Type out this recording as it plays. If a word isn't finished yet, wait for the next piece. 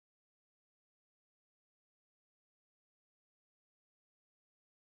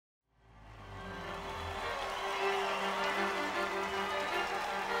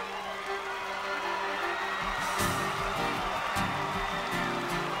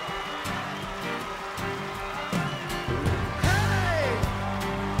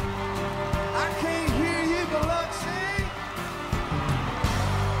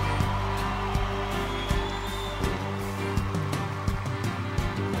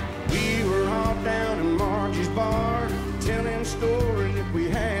store, and if we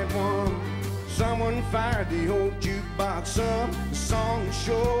had one, someone fired the old jukebox up. The song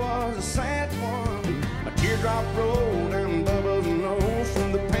sure was a sad one. A teardrop rolled down Bubba's nose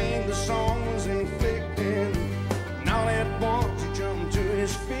from the pain the song was inflicting. And all at once he jumped to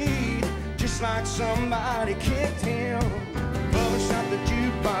his feet, just like somebody kicked him. Bubba shot the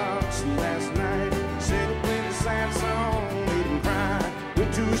jukebox last night, said he played a sad song, made him cry.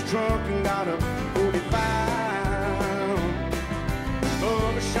 Went to his trunk and got a 45.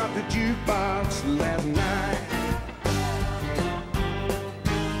 Bubba shot the jukebox last night.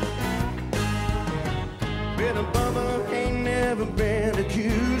 But Bubba ain't never been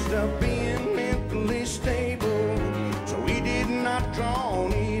accused of being mentally stable, so he did not draw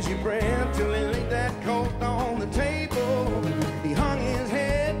an easy breath till he laid that coat on the table. He hung his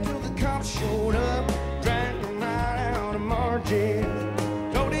head till the cops showed up, dragged him right out of Margie.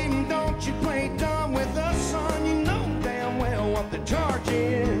 Told him, don't you play dumb with us, son, you know damn well what the charge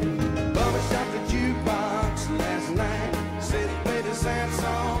is. Bubba shot the jukebox last night, said he played a sad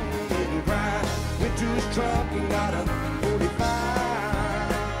song, didn't cry. Went to his truck and got a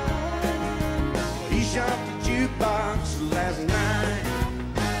 45. He shot the jukebox last night.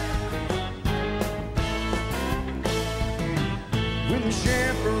 When the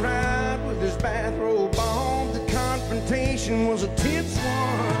sheriff arrived with his bathrobe on, the confrontation was a tense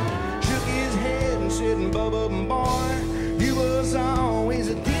one. Shook his head and said, Bubba, boy, you was always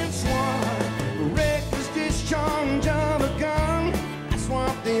a dense one. Reckless discharge of a gun, that's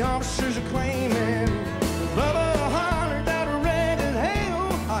what the officers are claiming. Bubba hollered out a ragged hell,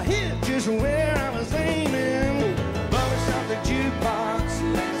 I hit just where I was aiming. Bubba shot the jukebox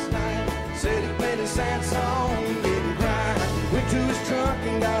last night, said he played a sad song, didn't cry. Went to his truck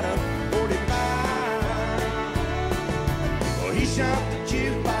and got a 45. Well, he shot the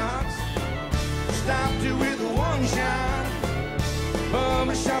jukebox, stopped it with a one shot.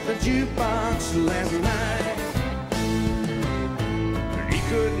 Bubba shot the jukebox last night. He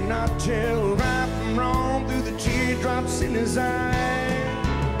could not tell right from wrong through the teardrops in his eyes.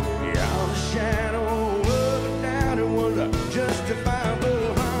 All the shadow of a doubt, it was a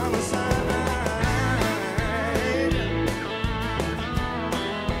justifiable homicide.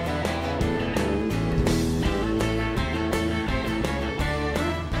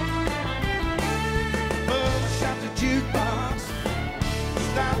 Bubba shot the jukebox,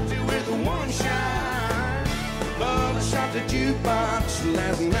 stopped it with a one shot. Bubba shot the jukebox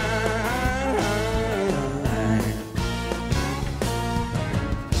last night.